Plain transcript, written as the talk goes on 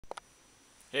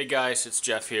Hey guys, it's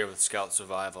Jeff here with Scout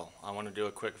Survival. I want to do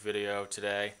a quick video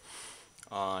today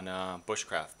on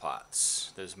bushcraft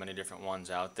pots. There's many different ones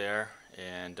out there,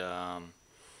 and I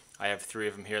have 3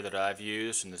 of them here that I've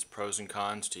used, and there's pros and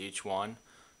cons to each one,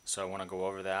 so I want to go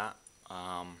over that.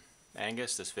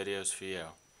 Angus, this video is for you.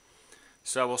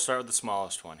 So we'll start with the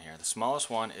smallest one here. The smallest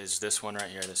one is this one right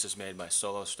here. This is made by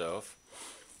Solo Stove.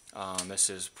 This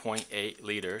is 0.8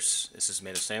 liters. This is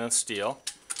made of stainless steel.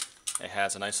 It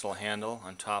has a nice little handle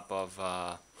on top of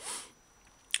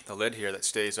the lid here that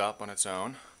stays up on its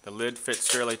own. The lid fits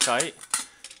fairly tight,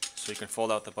 so you can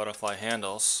fold out the butterfly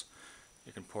handles.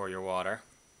 You can pour your water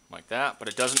like that, but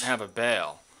it doesn't have a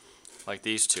bail like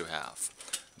these two have.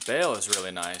 A bail is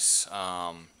really nice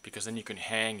because then you can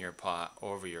hang your pot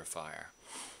over your fire.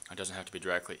 It doesn't have to be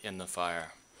directly in the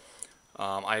fire.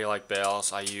 I like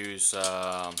bails. I use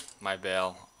my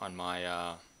bail on my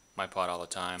pot all the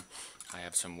time. I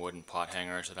have some wooden pot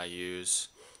hangers that I use.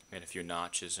 Made a few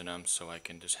notches in them so I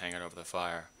can just hang it over the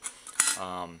fire.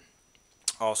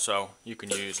 Also, you can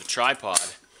use a tripod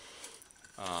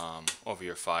over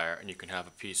your fire, and you can have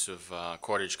a piece of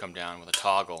cordage come down with a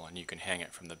toggle, and you can hang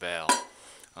it from the bail.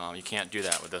 You can't do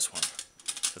that with this one.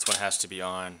 This one has to be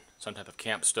on some type of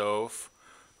camp stove,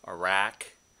 a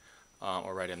rack,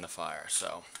 or right in the fire.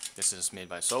 So this is made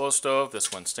by Solo Stove.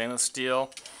 This one's stainless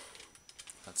steel.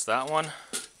 That's that one.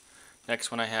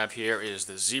 Next one I have here is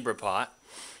the Zebra Pot,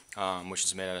 which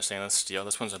is made out of stainless steel.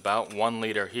 This one's about 1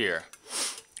 liter here.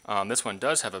 This one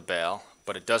does have a bail,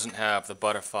 but it doesn't have the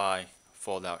butterfly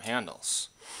fold-out handles.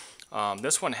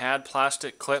 This one had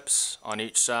plastic clips on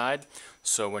each side,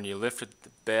 so when you lifted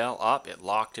the bail up, it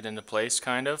locked it into place,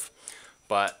 kind of.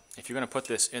 But if you're going to put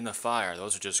this in the fire,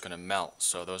 those are just going to melt,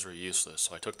 so those were useless.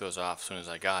 So I took those off as soon as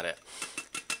I got it.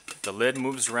 The lid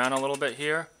moves around a little bit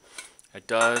here. It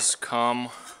does come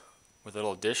with a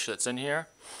little dish that's in here.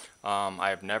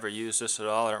 I have never used this at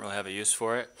all. I don't really have a use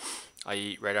for it. I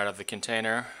eat right out of the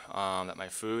container that my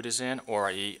food is in, or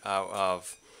I eat out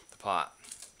of the pot.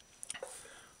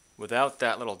 Without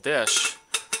that little dish,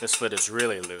 this lid is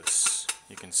really loose.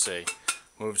 You can see,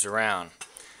 moves around.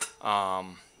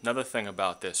 Another thing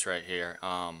about this right here,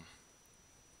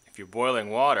 if you're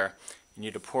boiling water, you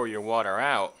need to pour your water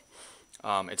out.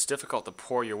 It's difficult to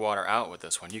pour your water out with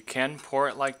this one. You can pour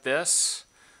it like this.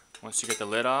 Once you get the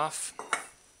lid off,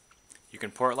 you can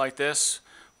pour it like this,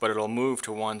 but it'll move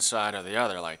to one side or the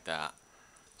other like that.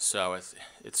 So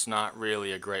it's not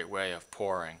really a great way of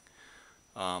pouring.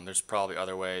 There's probably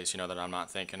other ways, that I'm not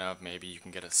thinking of. Maybe you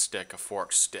can get a stick, a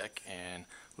forked stick, and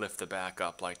lift the back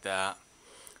up like that.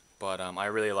 But I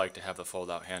really like to have the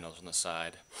fold-out handles on the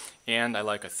side. And I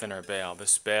like a thinner bail.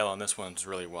 This bail on this one's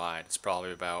really wide. It's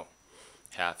probably about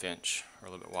 1/2 inch or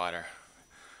a little bit wider.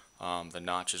 The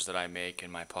notches that I make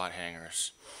in my pot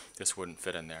hangers, this wouldn't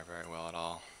fit in there very well at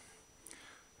all.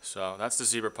 So that's the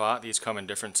Zebra Pot. These come in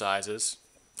different sizes.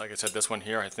 Like I said, this one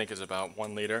here I think is about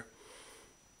 1 liter.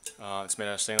 It's made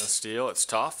out of stainless steel. It's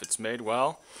tough. It's made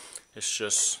well. It's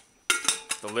just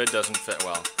the lid doesn't fit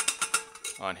well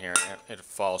on here. It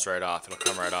falls right off. It'll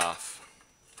come right off.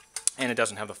 And it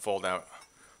doesn't have the fold-out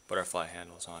butterfly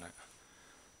handles on it.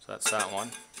 So that's that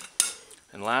one.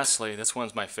 And lastly, this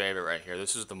one's my favorite right here.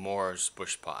 This is the Moore's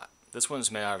Bush Pot. This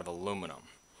one's made out of aluminum.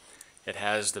 It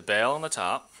has the bail on the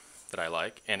top that I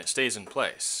like, and it stays in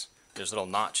place. There's little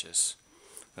notches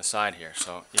on the side here,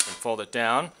 so you can fold it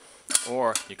down,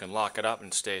 or you can lock it up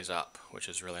and it stays up, which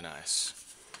is really nice.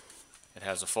 It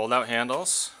has the fold-out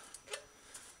handles,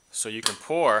 so you can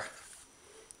pour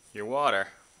your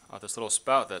water out this little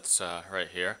spout that's right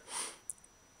here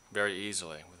very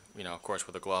easily. Of course,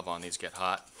 with a glove on, these get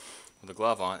hot. With the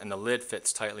glove on, and the lid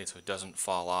fits tightly so it doesn't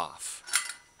fall off.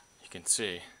 You can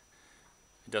see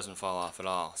it doesn't fall off at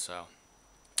all, so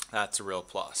that's a real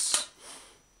plus.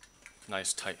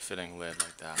 Nice tight fitting lid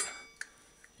like that.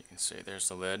 You can see there's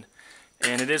the lid,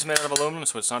 and it is made out of aluminum,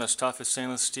 so it's not as tough as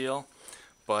stainless steel,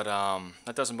 but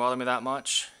that doesn't bother me that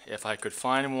much. If I could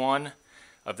find one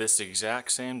of this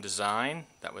exact same design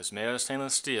that was made out of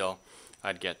stainless steel,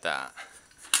 I'd get that,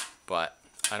 but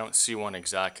I don't see one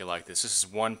exactly like this. This is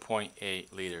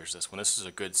 1.8 liters, this one. This is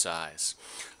a good size.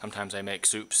 Sometimes I make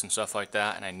soups and stuff like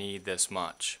that, and I need this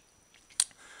much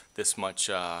space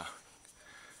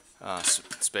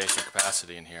and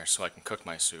capacity in here so I can cook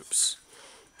my soups.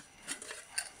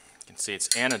 You can see it's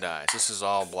anodized. This is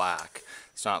all black.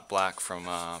 It's not black from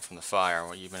the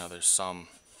fire, even though there's some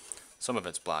of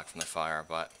it's black from the fire,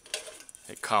 but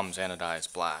it comes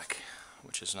anodized black,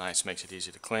 which is nice, makes it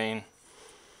easy to clean.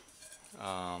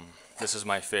 This is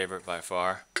my favorite by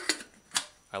far.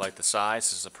 I like the size.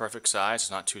 This is the perfect size.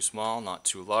 It's not too small, not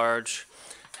too large.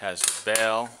 has the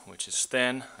bail, which is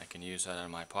thin. I can use that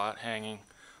on my pot hanging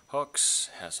hooks.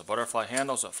 It has the butterfly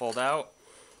handles that fold out.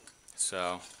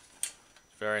 So,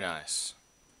 very nice.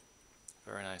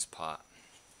 Very nice pot.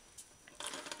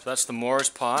 So that's the Moore's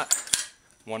pot,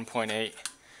 1.8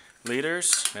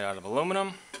 liters, made out of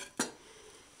aluminum.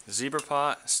 Zebra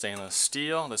pot, stainless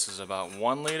steel. This is about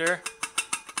 1 liter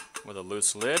with a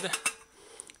loose lid.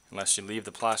 Unless you leave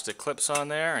the plastic clips on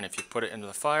there, and if you put it into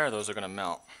the fire, those are going to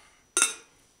melt.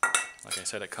 Like I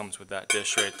said, it comes with that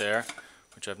dish right there,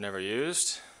 which I've never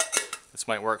used. This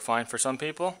might work fine for some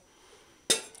people.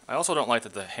 I also don't like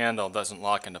that the handle doesn't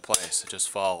lock into place. It just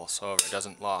falls over. It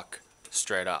doesn't lock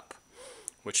straight up,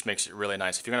 which makes it really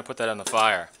nice. If you're going to put that on the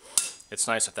fire, it's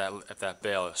nice if that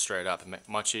bail is straight up. It's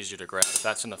much easier to grab. If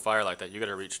that's in the fire like that, you got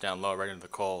to reach down low right into the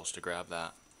coals to grab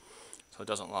that, so it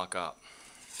doesn't lock up.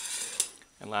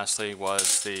 And lastly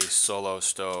was the Solo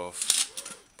Stove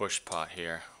bush pot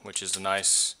here, which is a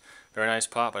nice, very nice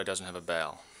pot, but it doesn't have a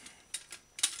bail.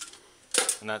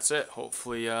 And that's it.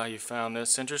 Hopefully you found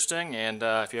this interesting, and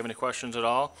if you have any questions at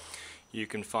all, you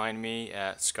can find me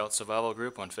at Scout Survival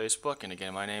Group on Facebook. And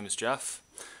again, my name is Jeff.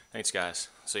 Thanks guys.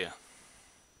 See ya.